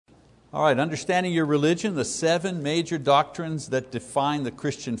All right, understanding your religion, the 7 major doctrines that define the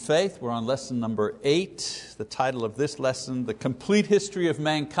Christian faith. We're on lesson number 8. The title of this lesson, The Complete History of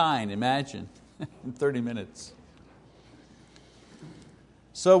Mankind. Imagine, in 30 minutes.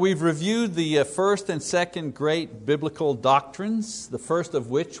 So we've reviewed the first and second great biblical doctrines, the first of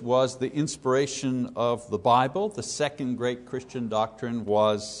which was the inspiration of the Bible. The second great Christian doctrine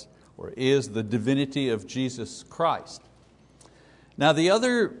was, or is, the divinity of Jesus Christ. Now the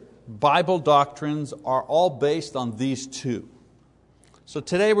other Bible doctrines are all based on these 2. So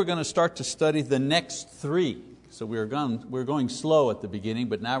today we're going to start to study the next 3. So we're going slow at the beginning,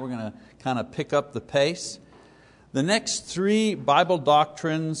 but now we're going to kind of pick up the pace. The next 3 Bible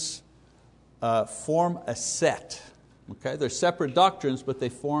doctrines form a set. Okay? They're separate doctrines, but they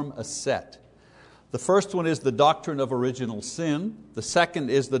form a set. The first one is the doctrine of original sin. The second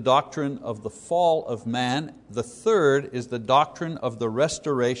is the doctrine of the fall of man. The third is the doctrine of the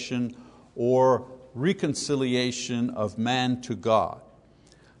restoration or reconciliation of man to God.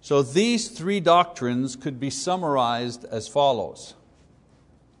 So these 3 doctrines could be summarized as follows.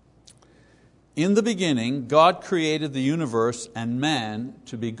 In the beginning, God created the universe and man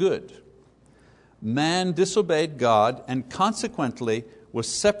to be good. Man disobeyed God and consequently was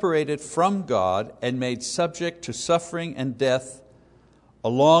separated from God and made subject to suffering and death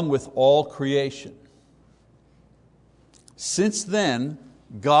along with all creation. Since then,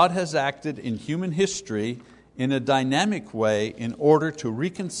 God has acted in human history in a dynamic way in order to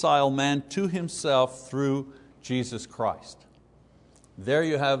reconcile man to Himself through Jesus Christ. There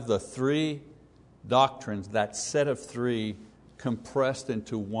you have the 3 doctrines, that set of 3 compressed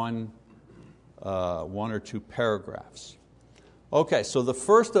into one or 2 paragraphs. Okay, so the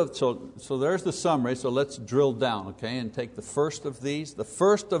first of so there's the summary. So let's drill down, okay, and take the first of these. The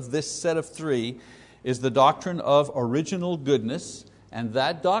first of this set of 3 is the doctrine of original goodness, and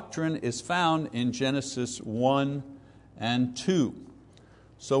that doctrine is found in Genesis 1 and 2.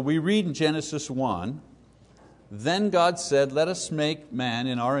 So we read in Genesis 1, "Then God said, let us make man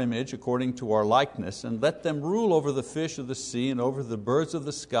in our image according to our likeness, and let them rule over the fish of the sea, and over the birds of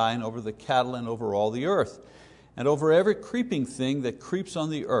the sky, and over the cattle, and over all the earth, and over every creeping thing that creeps on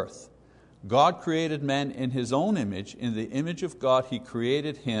the earth. God created man in His own image. In the image of God He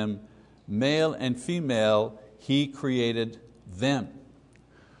created him. Male and female He created them."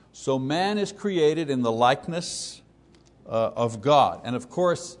 So man is created in the likeness of God. And of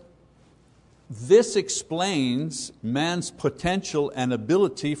course, this explains man's potential and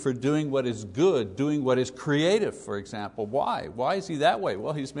ability for doing what is good, doing what is creative, for example. Why? Why is he that way?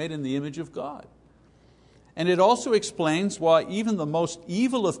 Well, he's made in the image of God. And it also explains why even the most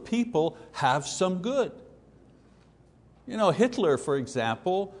evil of people have some good. You know, Hitler, for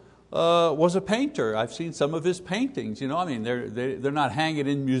example, was a painter. I've seen some of his paintings. You know, I mean, they're not hanging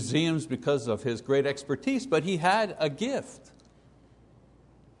in museums because of his great expertise, but he had a gift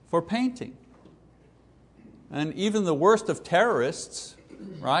for painting. And even the worst of terrorists,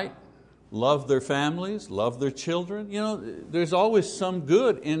 right, love their families, love their children. You know, there's always some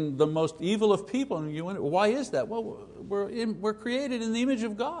good in the most evil of people. And you wonder, why is that? Well, we're created in the image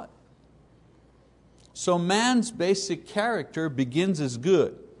of God. So man's basic character begins as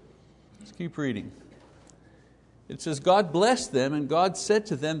good. Let's keep reading. It says, God blessed them, and God said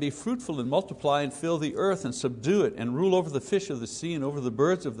to them, be fruitful and multiply and fill the earth and subdue it, and rule over the fish of the sea and over the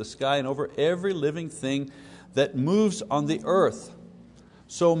birds of the sky and over every living thing that moves on the earth.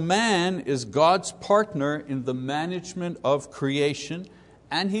 So man is God's partner in the management of creation,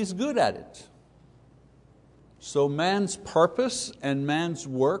 and He's good at it. So man's purpose and man's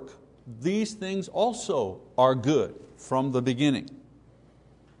work, these things also are good from the beginning.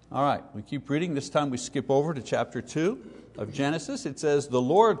 All right, we keep reading. This time we skip over to chapter 2 of Genesis. It says, the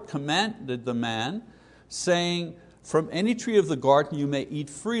Lord commanded the man, saying, from any tree of the garden you may eat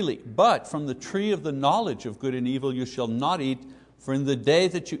freely, but from the tree of the knowledge of good and evil you shall not eat, for in the day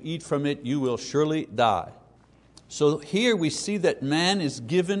that you eat from it you will surely die. So here we see that man is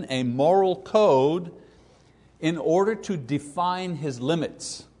given a moral code in order to define his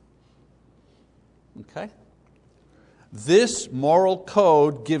limits. Okay? This moral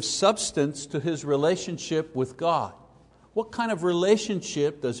code gives substance to his relationship with God. What kind of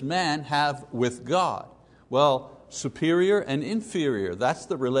relationship does man have with God? Well, superior and inferior, that's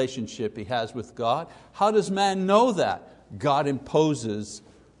the relationship he has with God. How does man know that? God imposes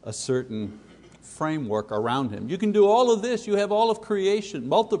a certain framework around him. You can do all of this, you have all of creation,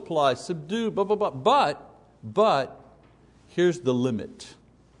 multiply, subdue, blah, blah, blah. But here's the limit.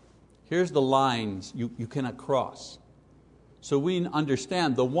 Here's the lines you cannot cross. So we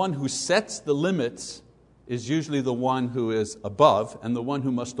understand the one who sets the limits is usually the one who is above, and the one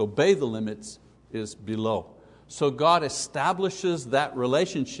who must obey the limits is below. So God establishes that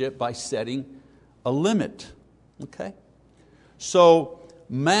relationship by setting a limit. Okay? So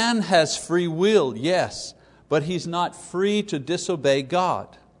man has free will, yes, but he's not free to disobey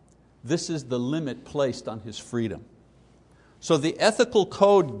God. This is the limit placed on his freedom. So the ethical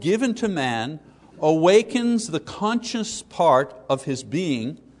code given to man awakens the conscious part of his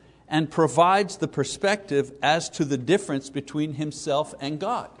being and provides the perspective as to the difference between himself and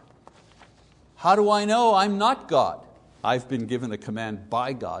God. How do I know I'm not God? I've been given a command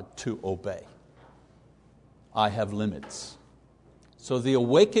by God to obey. I have limits. So the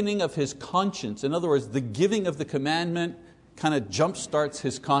awakening of his conscience, in other words, the giving of the commandment kind of jumpstarts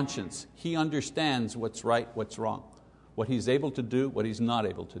his conscience. He understands what's right, what's wrong, what he's able to do, what he's not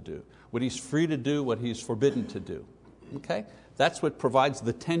able to do, what he's free to do, what he's forbidden to do. Okay? That's what provides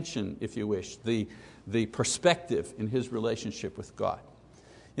the tension, if you wish, the perspective in his relationship with God.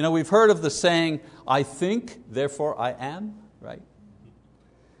 You know, we've heard of the saying, I think, therefore I am, right?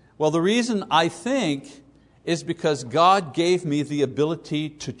 Well, the reason I think is because God gave me the ability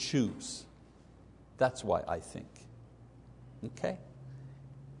to choose. That's why I think. Okay?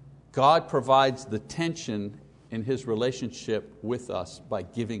 God provides the tension in His relationship with us by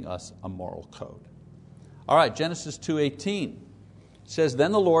giving us a moral code. All right, Genesis 2:18 says,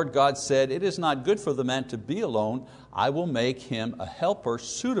 Then the Lord God said, It is not good for the man to be alone. I will make him a helper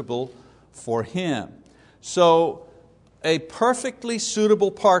suitable for him. So a perfectly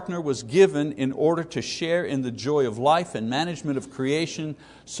suitable partner was given in order to share in the joy of life and management of creation.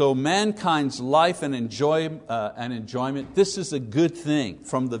 So mankind's life and enjoyment, this is a good thing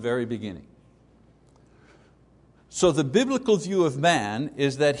from the very beginning. So the biblical view of man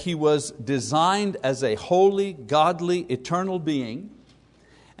is that he was designed as a holy, godly, eternal being,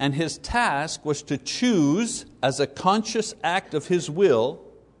 and his task was to choose as a conscious act of his will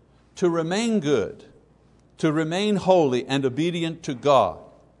to remain good, to remain holy and obedient to God.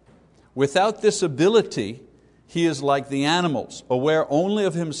 Without this ability, he is like the animals, aware only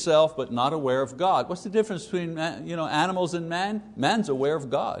of himself but not aware of God. What's the difference between animals and man? Man's aware of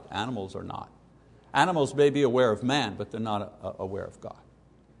God, animals are not. Animals may be aware of man, but they're not aware of God.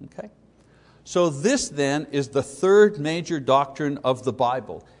 Okay? So this then is the third major doctrine of the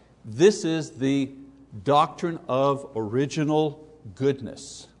Bible. This is the doctrine of original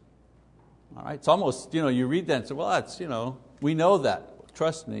goodness. All right? It's almost, you read that and say, well, that's, we know that.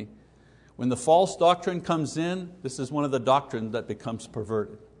 Trust me. When the false doctrine comes in, this is one of the doctrines that becomes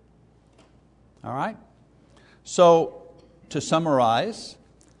perverted. All right? So, to summarize,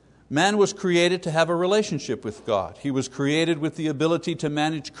 man was created to have a relationship with God. He was created with the ability to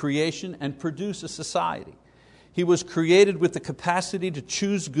manage creation and produce a society. He was created with the capacity to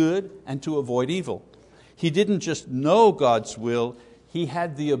choose good and to avoid evil. He didn't just know God's will, he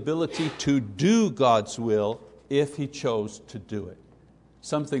had the ability to do God's will if he chose to do it.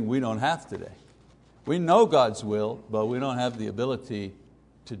 Something we don't have today. We know God's will, but we don't have the ability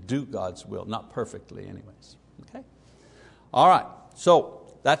to do God's will, not perfectly anyways. Okay? All right, so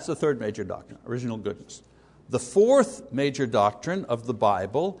that's the third major doctrine, original goodness. The fourth major doctrine of the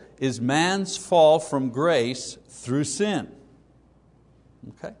Bible is man's fall from grace through sin.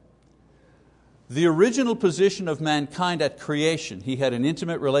 Okay? The original position of mankind at creation, he had an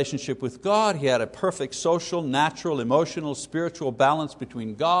intimate relationship with God, he had a perfect social, natural, emotional, spiritual balance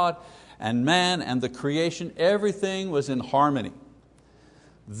between God and man and the creation. Everything was in harmony.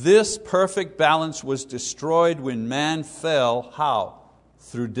 This perfect balance was destroyed when man fell. How?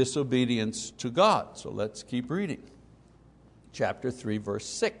 Through disobedience to God. So let's keep reading. Chapter 3, verse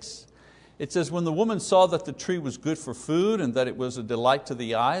 6. It says, When the woman saw that the tree was good for food and that it was a delight to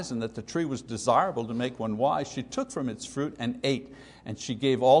the eyes and that the tree was desirable to make one wise, she took from its fruit and ate. And she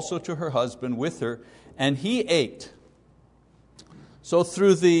gave also to her husband with her, and he ate. So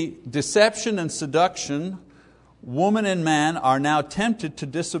through the deception and seduction, woman and man are now tempted to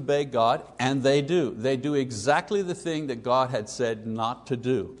disobey God, and they do. They do exactly the thing that God had said not to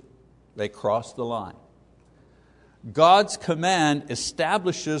do. They cross the line. God's command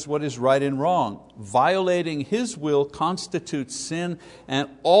establishes what is right and wrong. Violating His will constitutes sin, and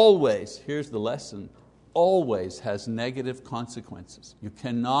always, here's the lesson, always has negative consequences. You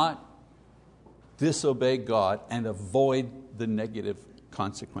cannot disobey God and avoid the negative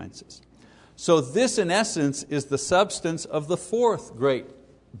consequences. So this, in essence, is the substance of the fourth great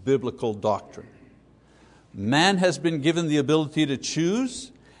biblical doctrine. Man has been given the ability to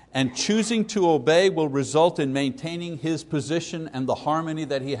choose, and choosing to obey will result in maintaining his position and the harmony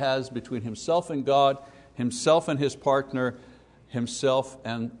that he has between himself and God, himself and his partner, himself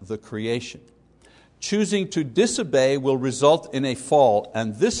and the creation. choosing to disobey will result in a fall,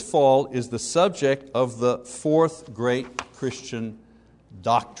 and this fall is the subject of the fourth great Christian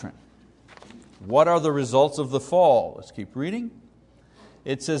doctrine. What are the results of the fall? Let's keep reading.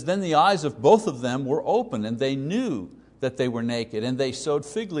 It says, then the eyes of both of them were opened, and they knew that they were naked, and they sewed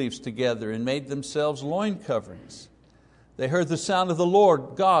fig leaves together and made themselves loin coverings. They heard the sound of the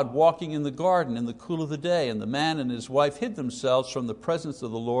Lord God walking in the garden in the cool of the day, and the man and his wife hid themselves from the presence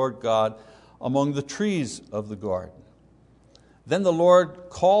of the Lord God among the trees of the garden. Then the Lord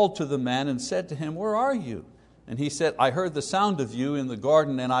called to the man and said to him, where are you? And he said, I heard the sound of you in the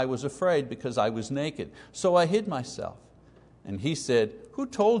garden, and I was afraid because I was naked. So I hid myself. And he said, who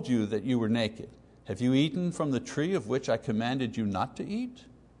told you that you were naked? Have you eaten from the tree of which I commanded you not to eat?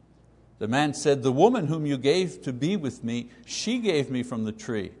 The man said, the woman whom you gave to be with me, she gave me from the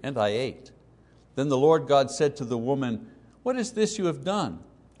tree, and I ate. Then the Lord God said to the woman, what is this you have done?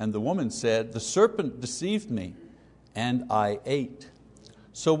 And the woman said, the serpent deceived me, and I ate.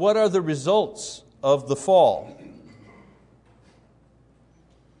 So what are the results of the fall?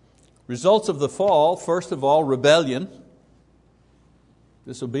 Results of the fall, first of all, rebellion,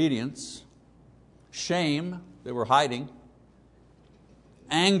 disobedience, shame, they were hiding,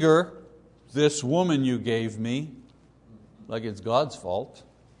 anger, this woman you gave me, like it's God's fault,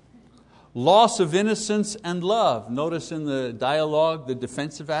 loss of innocence and love. Notice in the dialogue the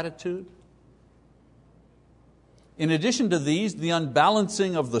defensive attitude. In addition to these, the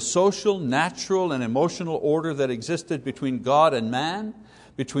unbalancing of the social, natural, and emotional order that existed between God and man,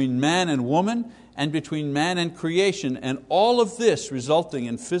 between man and woman, and between man and creation, and all of this resulting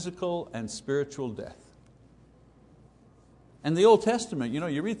in physical and spiritual death. And the Old Testament,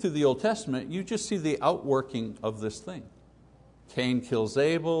 you read through the Old Testament, you just see the outworking of this thing. Cain kills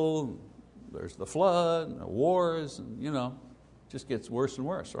Abel, there's the flood, the wars, and just gets worse and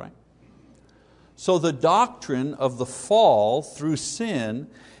worse, right? So the doctrine of the fall through sin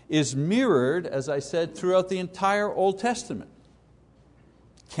is mirrored, as I said, throughout the entire Old Testament.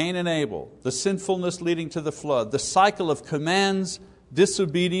 Cain and Abel, the sinfulness leading to the flood, the cycle of commands,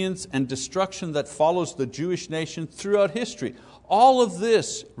 disobedience, and destruction that follows the Jewish nation throughout history. All of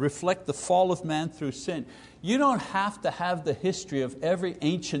this reflect the fall of man through sin. You don't have to have the history of every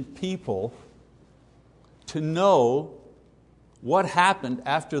ancient people to know what happened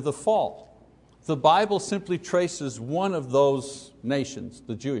after the fall. The Bible simply traces one of those nations,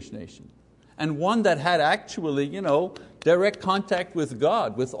 the Jewish nation, and one that had actually direct contact with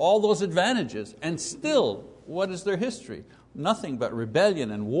God, with all those advantages, and still, what is their history? Nothing but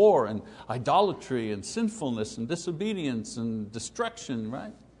rebellion and war and idolatry and sinfulness and disobedience and destruction,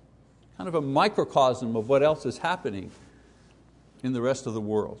 right? Kind of a microcosm of what else is happening in the rest of the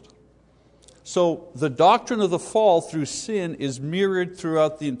world. So the doctrine of the fall through sin is mirrored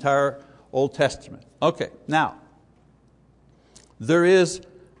throughout the entire Old Testament. Okay, now, there is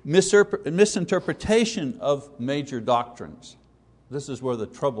misinterpretation of major doctrines. This is where the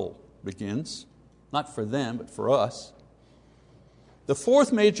trouble begins, not for them, but for us. The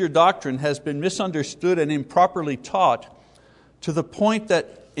fourth major doctrine has been misunderstood and improperly taught to the point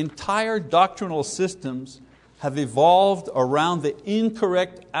that entire doctrinal systems have evolved around the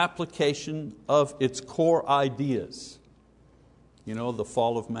incorrect application of its core ideas. The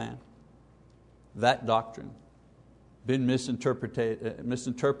fall of man. That doctrine been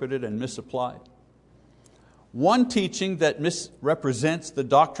misinterpreted and misapplied. One teaching that misrepresents the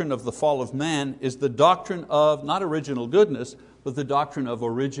doctrine of the fall of man is the doctrine of not original goodness, but the doctrine of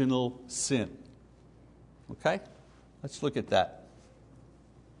original sin. Okay? Let's look at that.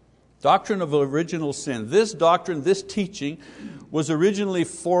 Doctrine of original sin. This doctrine, this teaching, was originally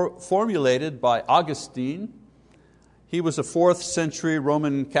formulated by Augustine. He was a 4th century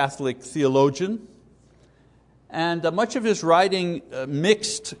Roman Catholic theologian. And much of his writing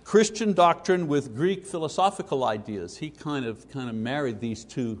mixed Christian doctrine with Greek philosophical ideas. He kind of married these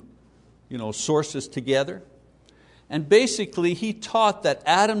two sources together. And basically he taught that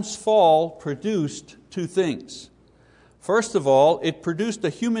Adam's fall produced two things. First of all, it produced a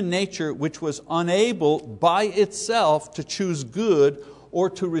human nature which was unable by itself to choose good or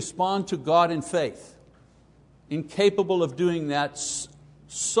to respond to God in faith. Incapable of doing that,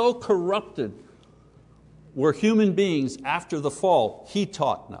 so corrupted were human beings after the fall, he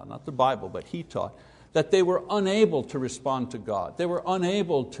taught, now not the Bible, but he taught, that they were unable to respond to God. They were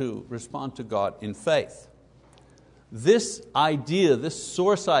unable to respond to God in faith. This idea, this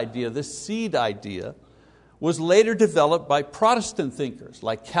source idea, this seed idea, was later developed by Protestant thinkers,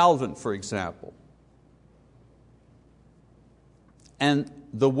 like Calvin, for example. And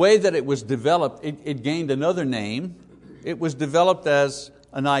the way that it was developed, it gained another name. It was developed as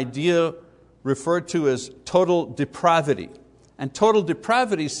an idea referred to as total depravity. And total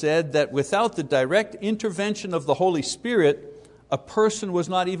depravity said that without the direct intervention of the Holy Spirit, a person was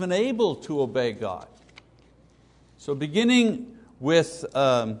not even able to obey God. So beginning with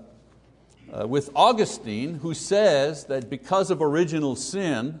Augustine, who says that because of original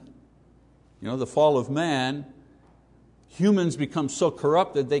sin, the fall of man, humans become so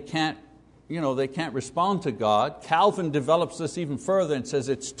corrupted they can't respond to God. Calvin develops this even further and says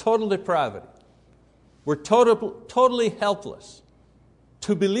it's total depravity. We're totally helpless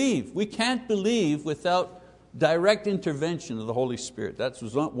to believe. We can't believe without direct intervention of the Holy Spirit. That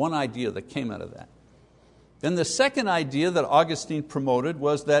was one idea that came out of that. Then the second idea that Augustine promoted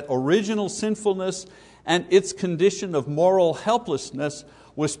was that original sinfulness and its condition of moral helplessness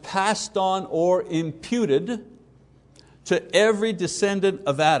was passed on or imputed to every descendant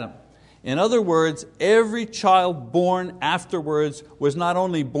of Adam. In other words, every child born afterwards was not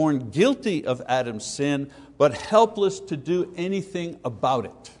only born guilty of Adam's sin, but helpless to do anything about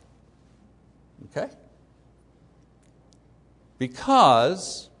it. Okay?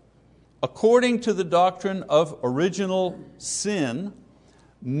 Because, according to the doctrine of original sin,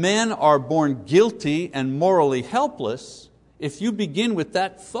 men are born guilty and morally helpless. If you begin with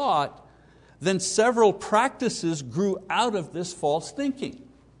that thought, then several practices grew out of this false thinking.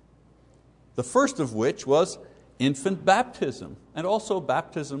 The first of which was infant baptism, and also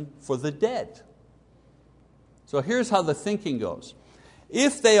baptism for the dead. So here's how the thinking goes.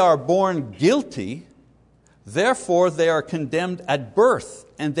 If they are born guilty, therefore they are condemned at birth,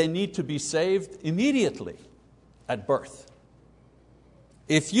 and they need to be saved immediately at birth.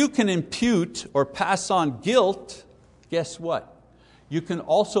 If you can impute or pass on guilt, guess what? You can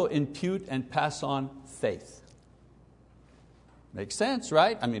also impute and pass on faith. Makes sense,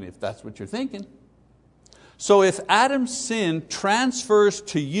 right? If that's what you're thinking. So if Adam's sin transfers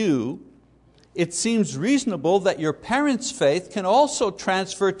to you, it seems reasonable that your parents' faith can also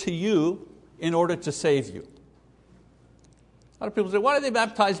transfer to you in order to save you. A lot of people say, why do they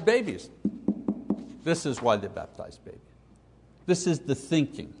baptize babies? This is why they baptize babies. This is the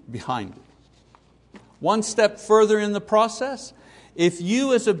thinking behind it. One step further in the process, if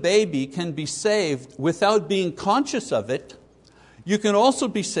you as a baby can be saved without being conscious of it, you can also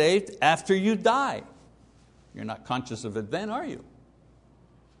be saved after you die. You're not conscious of it then, are you?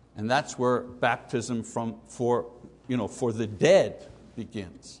 And that's where baptism for the dead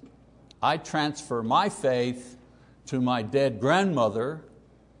begins. I transfer my faith to my dead grandmother,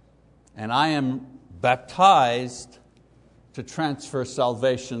 and I am baptized to transfer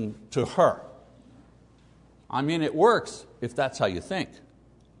salvation to her. It works if that's how you think.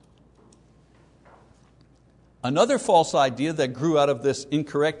 Another false idea that grew out of this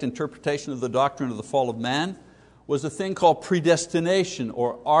incorrect interpretation of the doctrine of the fall of man was a thing called predestination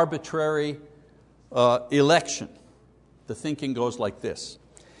or arbitrary election. The thinking goes like this.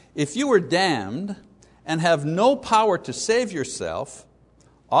 If you were damned and have no power to save yourself,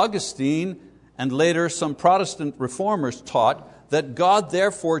 Augustine and later some Protestant reformers taught that God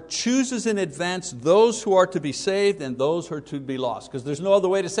therefore chooses in advance those who are to be saved and those who are to be lost, because there's no other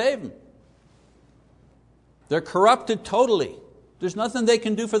way to save them. They're corrupted totally. There's nothing they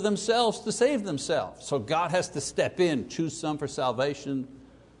can do for themselves to save themselves. So God has to step in, choose some for salvation,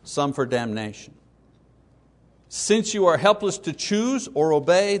 some for damnation. Since you are helpless to choose or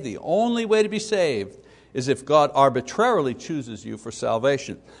obey, the only way to be saved is if God arbitrarily chooses you for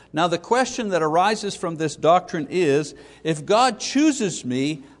salvation. Now the question that arises from this doctrine is, if God chooses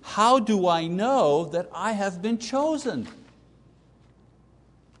me, how do I know that I have been chosen?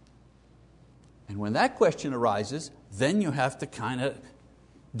 And when that question arises, then you have to kind of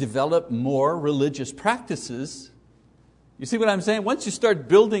develop more religious practices. You see what I'm saying? Once you start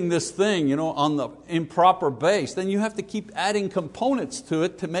building this thing on the improper base, then you have to keep adding components to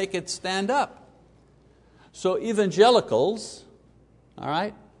it to make it stand up. So evangelicals, all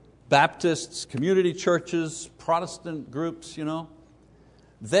right, Baptists, community churches, Protestant groups,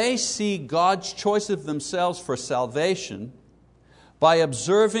 they see God's choice of themselves for salvation by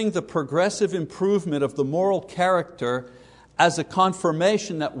observing the progressive improvement of the moral character as a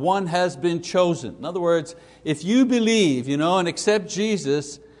confirmation that one has been chosen. In other words, if you believe and accept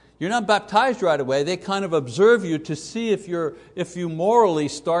Jesus, you're not baptized right away. They kind of observe you to see if you morally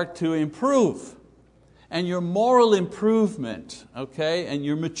start to improve. And your moral improvement, and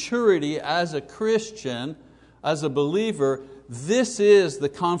your maturity as a Christian, as a believer, this is the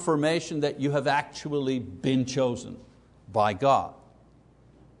confirmation that you have actually been chosen by God.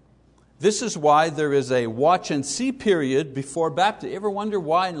 This is why there is a watch and see period before baptism. You ever wonder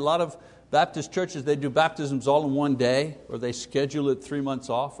why in a lot of Baptist churches they do baptisms all in one day, or they schedule it 3 months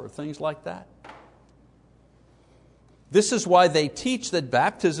off, or things like that? This is why they teach that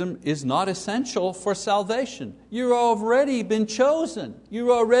baptism is not essential for salvation. You've already been chosen.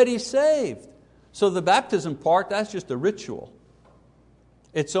 You're already saved. So the baptism part, that's just a ritual.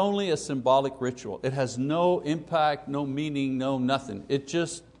 It's only a symbolic ritual. It has no impact, no meaning, no nothing. It's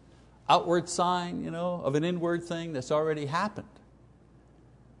just outward sign, of an inward thing that's already happened.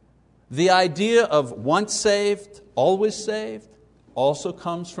 The idea of once saved, always saved, also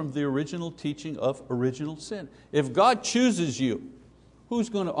comes from the original teaching of original sin. If God chooses you, who's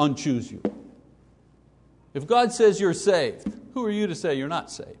going to unchoose you? If God says you're saved, who are you to say you're not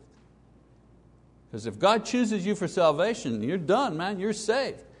saved? Because if God chooses you for salvation, you're done, man, you're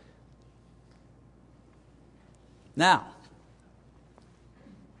saved. Now,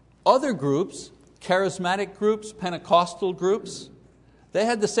 other groups, charismatic groups, Pentecostal groups, they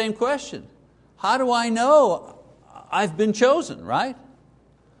had the same question. How do I know I've been chosen, right?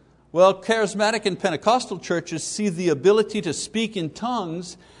 Well, charismatic and Pentecostal churches see the ability to speak in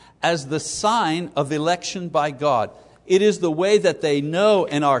tongues as the sign of election by God. It is the way that they know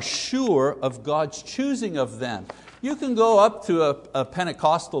and are sure of God's choosing of them. You can go up to a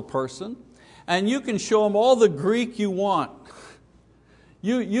Pentecostal person and you can show them all the Greek you want.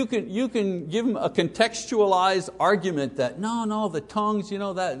 You can give them a contextualized argument that no, the tongues,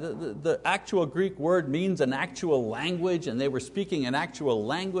 that the actual Greek word means an actual language, and they were speaking an actual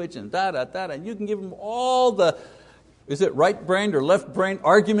language, and and you can give them all the, is it right brain or left brain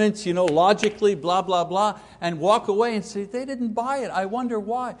arguments, logically, blah, blah, blah, and walk away and say, they didn't buy it. I wonder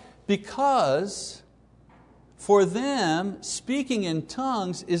why. Because for them, speaking in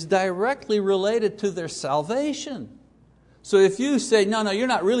tongues is directly related to their salvation. So if you say, no, you're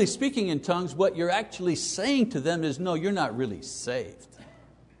not really speaking in tongues, what you're actually saying to them is, no, you're not really saved.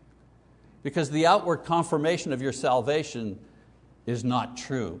 Because the outward confirmation of your salvation is not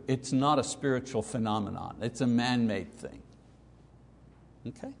true. It's not a spiritual phenomenon. It's a man-made thing.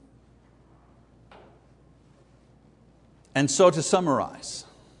 Okay? And so to summarize,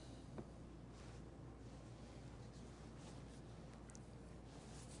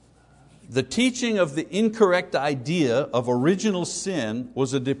 the teaching of the incorrect idea of original sin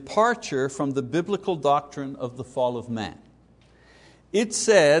was a departure from the biblical doctrine of the fall of man. It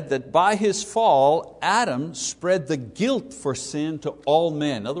said that by his fall, Adam spread the guilt for sin to all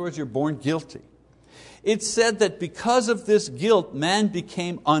men. In other words, you're born guilty. It said that because of this guilt, man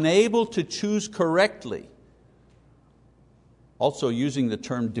became unable to choose correctly. Also using the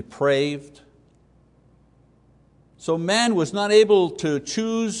term depraved. So man was not able to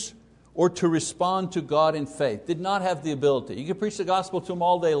choose or to respond to God in faith. Did not have the ability. You could preach the gospel to them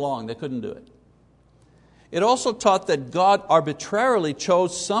all day long. They couldn't do it. It also taught that God arbitrarily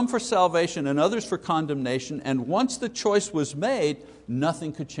chose some for salvation and others for condemnation, and once the choice was made,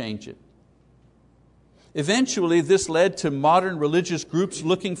 nothing could change it. Eventually, this led to modern religious groups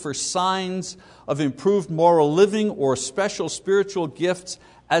looking for signs of improved moral living or special spiritual gifts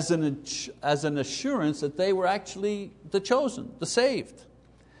as an assurance that they were actually the chosen, the saved.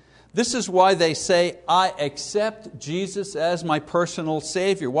 This is why they say, I accept Jesus as my personal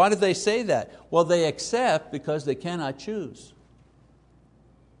Savior. Why do they say that? Well, they accept because they cannot choose.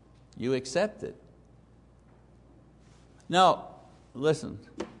 You accept it. Now, listen,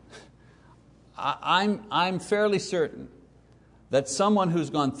 I'm fairly certain that someone who's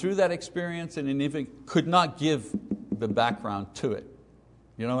gone through that experience and even could not give the background to it.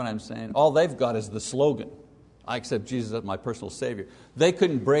 You know what I'm saying? All they've got is the slogan. I accept Jesus as my personal Savior. They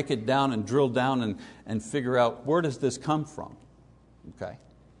couldn't break it down and drill down and figure out where does this come from. Okay.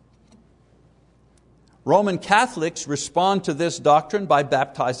 Roman Catholics respond to this doctrine by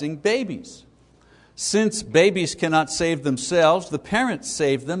baptizing babies. Since babies cannot save themselves, the parents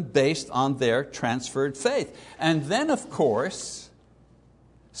save them based on their transferred faith. And then, of course,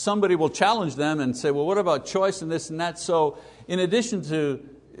 somebody will challenge them and say, well, what about choice and this and that? So in addition to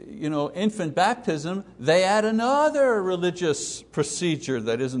infant baptism, they add another religious procedure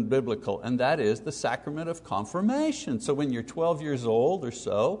that isn't biblical, and that is the sacrament of confirmation. So when you're 12 years old or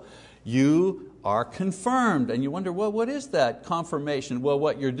so, you are confirmed. And you wonder, well, what is that confirmation? Well,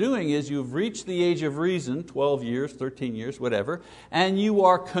 what you're doing is you've reached the age of reason, 12 years, 13 years, whatever, and you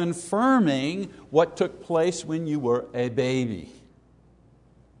are confirming what took place when you were a baby.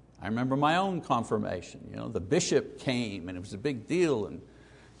 I remember my own confirmation. The bishop came and it was a big deal, and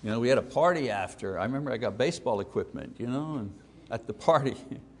we had a party after. I remember I got baseball equipment, and at the party.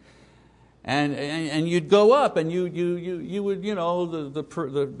 And you'd go up and you would,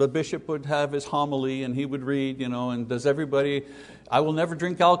 the bishop would have his homily and he would read, and does everybody, I will never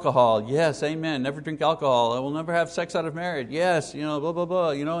drink alcohol. Yes, amen, never drink alcohol. I will never have sex out of marriage. Yes, blah, blah, blah.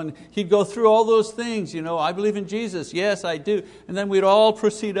 And he'd go through all those things. I believe in Jesus. Yes, I do. And then we'd all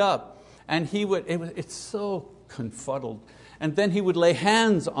proceed up. And it's so confuddled. And then he would lay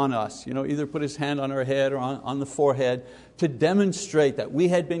hands on us, either put his hand on our head or on the forehead to demonstrate that we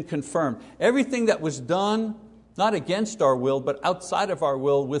had been confirmed. Everything that was done, not against our will, but outside of our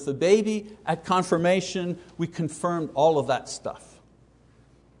will with the baby at confirmation, we confirmed all of that stuff.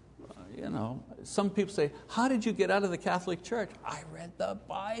 Some people say, how did you get out of the Catholic Church? I read the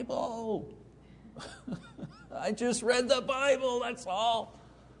Bible. I just read the Bible, that's all.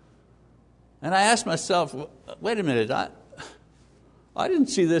 And I asked myself, wait a minute, I didn't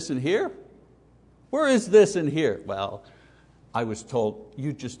see this in here. Where is this in here? Well, I was told,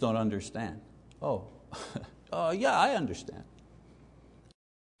 you just don't understand. Oh, yeah, I understand.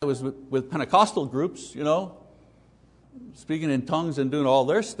 I was with Pentecostal groups, speaking in tongues and doing all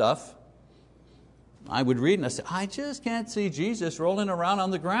their stuff. I would read and I say, I just can't see Jesus rolling around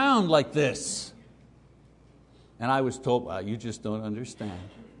on the ground like this. And I was told, well, you just don't understand.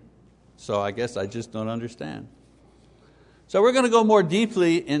 So I guess I just don't understand. So we're going to go more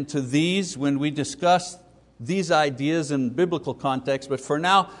deeply into these when we discuss these ideas in biblical context, but for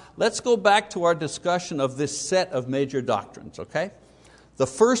now, let's go back to our discussion of this set of major doctrines, okay? The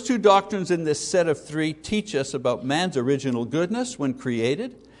first two doctrines in this set of three teach us about man's original goodness when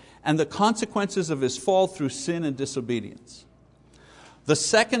created and the consequences of his fall through sin and disobedience. The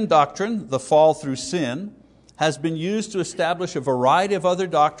second doctrine, the fall through sin, has been used to establish a variety of other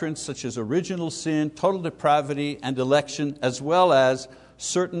doctrines such as original sin, total depravity, and election, as well as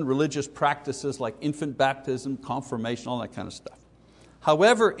certain religious practices like infant baptism, confirmation, all that kind of stuff.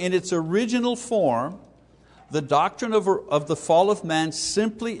 However, in its original form, the doctrine of the fall of man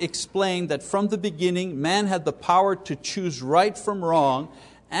simply explained that from the beginning man had the power to choose right from wrong,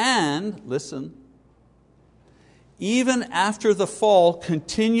 and, listen, even after the fall,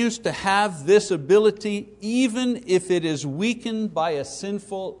 continues to have this ability even if it is weakened by a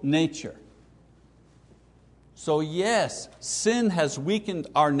sinful nature. So yes, sin has weakened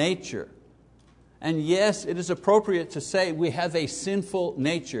our nature. And yes, it is appropriate to say we have a sinful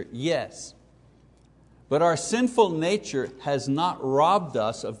nature, yes. But our sinful nature has not robbed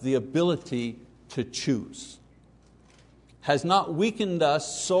us of the ability to choose. Has not weakened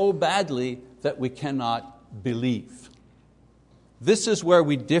us so badly that we cannot believe. This is where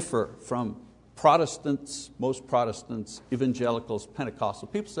we differ from Protestants, most Protestants, evangelicals, Pentecostal.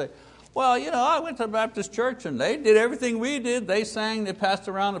 People say, well, I went to a Baptist church and they did everything we did. They sang, they passed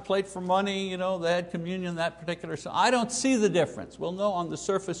around a plate for money, they had communion that particular Sunday. I don't see the difference. Well, no, on the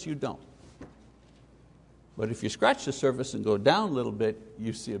surface you don't. But if you scratch the surface and go down a little bit,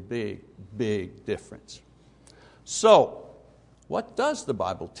 you see a big, big difference. So, what does the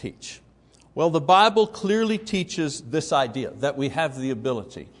Bible teach? Well, the Bible clearly teaches this idea, that we have the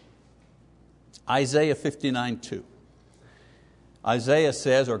ability. Isaiah 59:2. Isaiah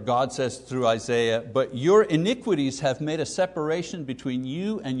says, or God says through Isaiah, but your iniquities have made a separation between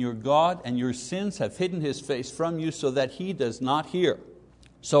you and your God, and your sins have hidden His face from you so that He does not hear.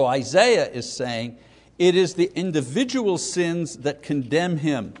 So Isaiah is saying, it is the individual sins that condemn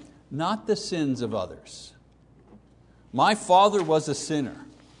him, not the sins of others. My father was a sinner.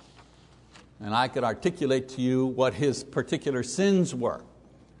 And I could articulate to you what his particular sins were.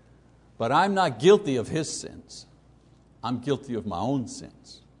 But I'm not guilty of his sins. I'm guilty of my own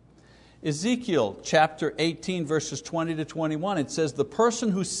sins. Ezekiel chapter 18 verses 20 to 21, it says, the person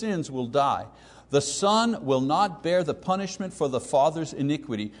who sins will die. The son will not bear the punishment for the father's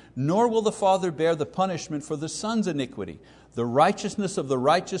iniquity, nor will the father bear the punishment for the son's iniquity. The righteousness of the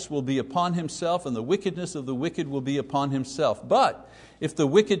righteous will be upon himself, and the wickedness of the wicked will be upon himself. But if the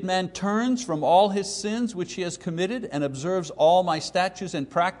wicked man turns from all his sins which he has committed and observes all my statutes and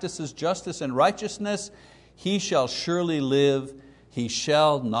practices justice and righteousness, he shall surely live, he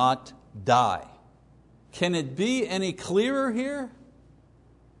shall not die. Can it be any clearer here?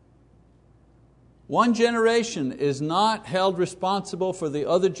 One generation is not held responsible for the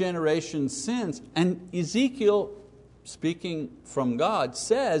other generation's sins. And Ezekiel, speaking from God,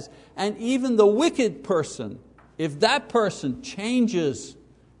 says, and even the wicked person, if that person changes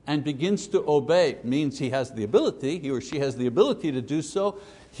and begins to obey, means he has the ability, he or she has the ability to do so,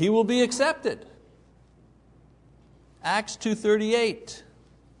 he will be accepted. Acts 2:38.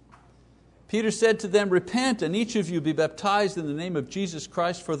 Peter said to them, repent and each of you be baptized in the name of Jesus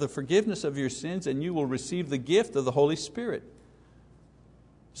Christ for the forgiveness of your sins, and you will receive the gift of the Holy Spirit.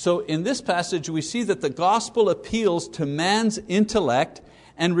 So in this passage we see that the gospel appeals to man's intellect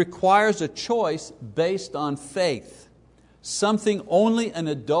and requires a choice based on faith, something only an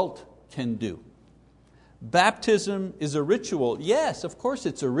adult can do. Baptism is a ritual. Yes, of course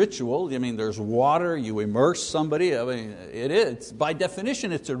it's a ritual. I mean, there's water, you immerse somebody. I mean, it is. By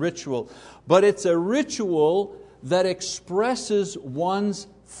definition it's a ritual. But it's a ritual that expresses one's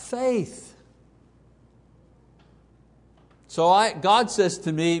faith. So God says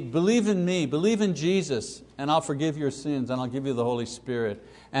to me, believe in Jesus, and I'll forgive your sins, and I'll give you the Holy Spirit.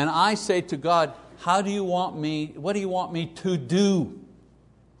 And I say to God, what do you want me to do?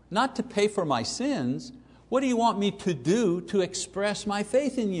 Not to pay for my sins. What do you want me to do to express my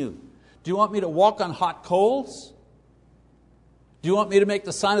faith in you? Do you want me to walk on hot coals? Do you want me to make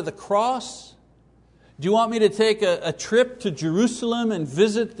the sign of the cross? Do you want me to take a trip to Jerusalem and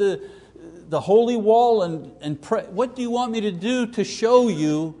visit the Holy Wall and pray? What do you want me to do to show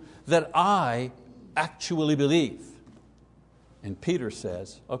you that I actually believe? And Peter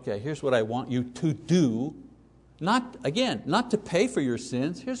says, okay, here's what I want you to do. Not to pay for your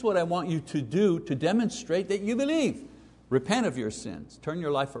sins. Here's what I want you to do to demonstrate that you believe. Repent of your sins, turn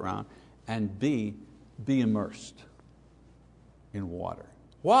your life around, and be immersed in water.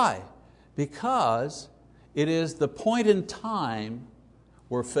 Why? Because it is the point in time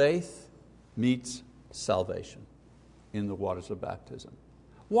where faith meets salvation in the waters of baptism.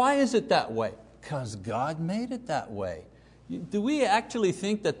 Why is it that way? Because God made it that way. Do we actually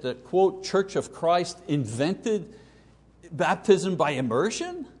think that the, quote, Church of Christ invented baptism by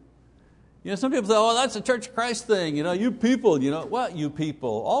immersion? Some people say, oh, that's a Church of Christ thing. You people, what you people?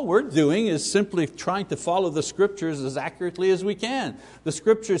 All we're doing is simply trying to follow the Scriptures as accurately as we can. The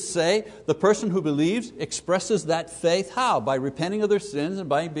Scriptures say the person who believes expresses that faith how? By repenting of their sins and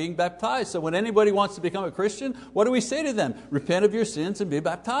by being baptized. So when anybody wants to become a Christian, what do we say to them? Repent of your sins and be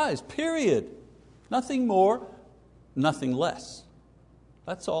baptized, period. Nothing more, nothing less.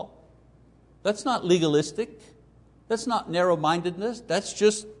 That's all. That's not legalistic. That's not narrow-mindedness. That's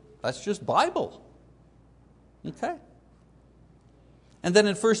just Bible. Okay? And then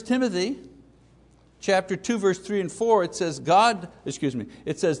in 1 Timothy chapter 2, verse 3 and 4, it says,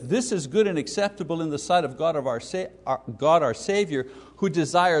 this is good and acceptable in the sight of God our Savior, who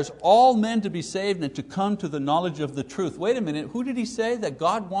desires all men to be saved and to come to the knowledge of the truth. Wait a minute, who did he say that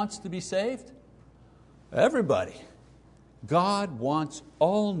God wants to be saved? Everybody. God wants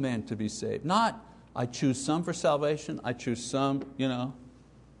all men to be saved. Not, I choose some for salvation, I choose some,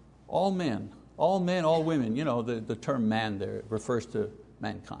 all men, all women. The term man there refers to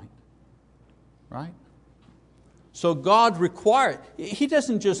mankind. Right? So God requires, He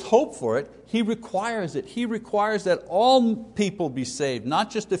doesn't just hope for it, He requires it. He requires that all people be saved, not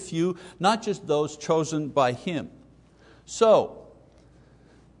just a few, not just those chosen by Him. So,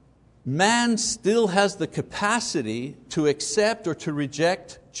 man still has the capacity to accept or to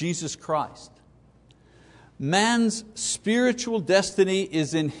reject Jesus Christ. Man's spiritual destiny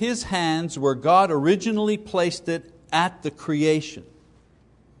is in His hands where God originally placed it at the creation.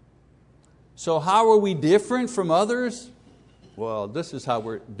 So how are we different from others? Well, this is how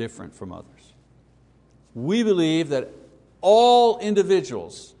we're different from others. We believe that all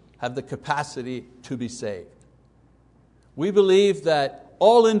individuals have the capacity to be saved. We believe that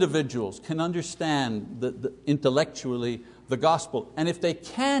all individuals can understand intellectually the gospel. And if they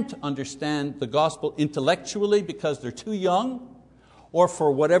can't understand the gospel intellectually because they're too young, or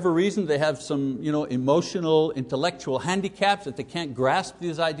for whatever reason they have some emotional, intellectual handicaps that they can't grasp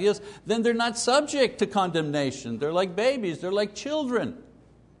these ideas, then they're not subject to condemnation. They're like babies, they're like children.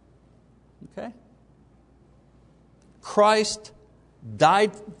 Okay? Christ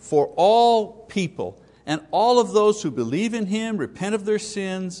died for all people. And all of those who believe in Him, repent of their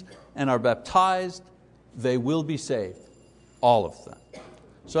sins, and are baptized, they will be saved. All of them.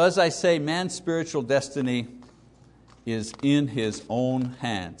 So as I say, man's spiritual destiny is in his own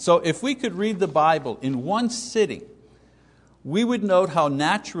hands. So if we could read the Bible in one sitting, we would note how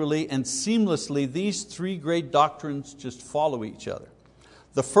naturally and seamlessly these three great doctrines just follow each other.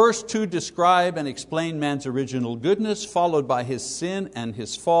 The first two describe and explain man's original goodness, followed by his sin and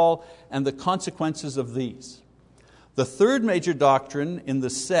his fall, and the consequences of these. The third major doctrine in the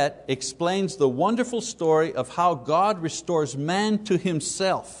set explains the wonderful story of how God restores man to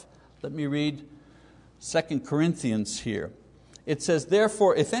Himself. Let me read 2 Corinthians here. It says,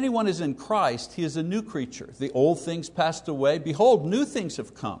 therefore, if anyone is in Christ, he is a new creature. The old things passed away. Behold, new things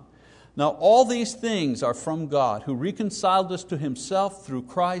have come. Now all these things are from God, who reconciled us to Himself through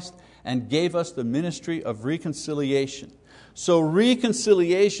Christ and gave us the ministry of reconciliation. So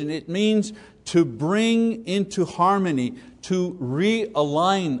reconciliation, it means to bring into harmony, to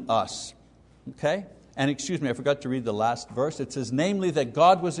realign us. Okay? And excuse me, I forgot to read the last verse. It says, namely that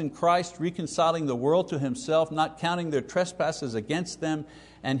God was in Christ reconciling the world to Himself, not counting their trespasses against them,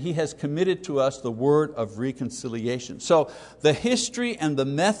 and He has committed to us the word of reconciliation. So the history and the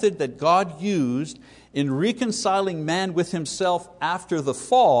method that God used in reconciling man with Himself after the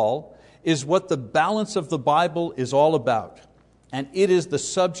fall is what the balance of the Bible is all about. And it is the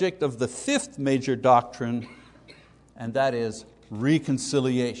subject of the fifth major doctrine, and that is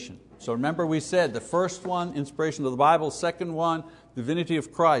reconciliation. So remember we said the first one, inspiration of the Bible. Second one, divinity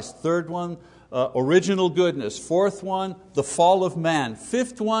of Christ. Third one, original goodness. Fourth one, the fall of man.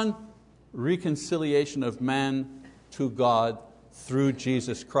 Fifth one, reconciliation of man to God through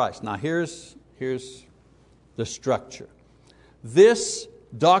Jesus Christ. Now here's the structure. This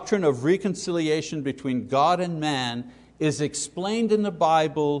doctrine of reconciliation between God and man is explained in the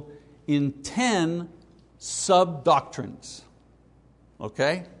Bible in 10 sub-doctrines.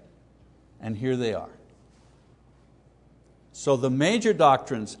 Okay? And here they are. So the major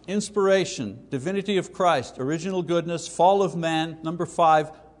doctrines, inspiration, divinity of Christ, original goodness, fall of man. Number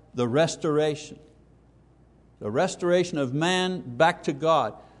 5, the restoration. The restoration of man back to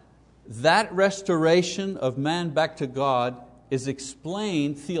God. That restoration of man back to God is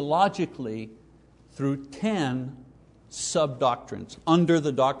explained theologically through 10 sub-doctrines under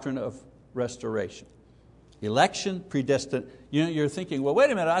the doctrine of restoration. Election, predestination. You're thinking, well, wait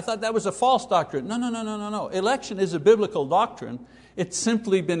a minute, I thought that was a false doctrine. No. Election is a biblical doctrine. It's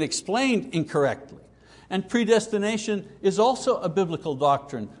simply been explained incorrectly. And predestination is also a biblical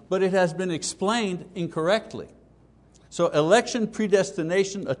doctrine, but it has been explained incorrectly. So election,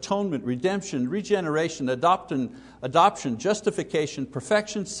 predestination, atonement, redemption, regeneration, adoption, justification,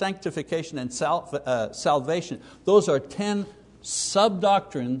 perfection, sanctification, and salvation. Those are 10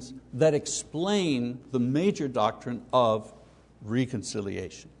 sub-doctrines that explain the major doctrine of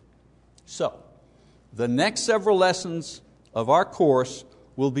reconciliation. So, the next several lessons of our course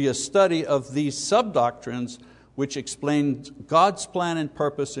will be a study of these sub-doctrines which explain God's plan and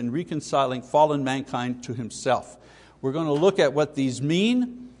purpose in reconciling fallen mankind to Himself. We're going to look at what these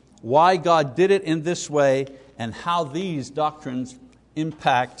mean, why God did it in this way, and how these doctrines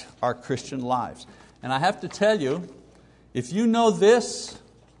impact our Christian lives. And I have to tell you, if you know this,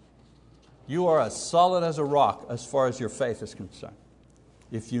 you are as solid as a rock as far as your faith is concerned.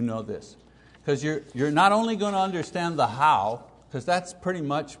 If you know this. Because you're not only going to understand the how, because that's pretty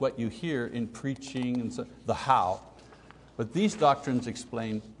much what you hear in preaching, and so, the how, but these doctrines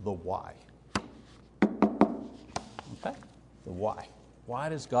explain the why. Okay? The why. Why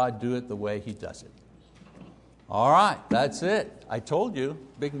does God do it the way He does it? All right, that's it. I told you,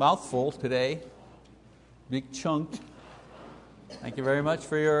 big mouthful today, big chunk. Thank you very much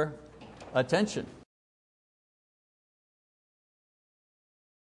for your attention.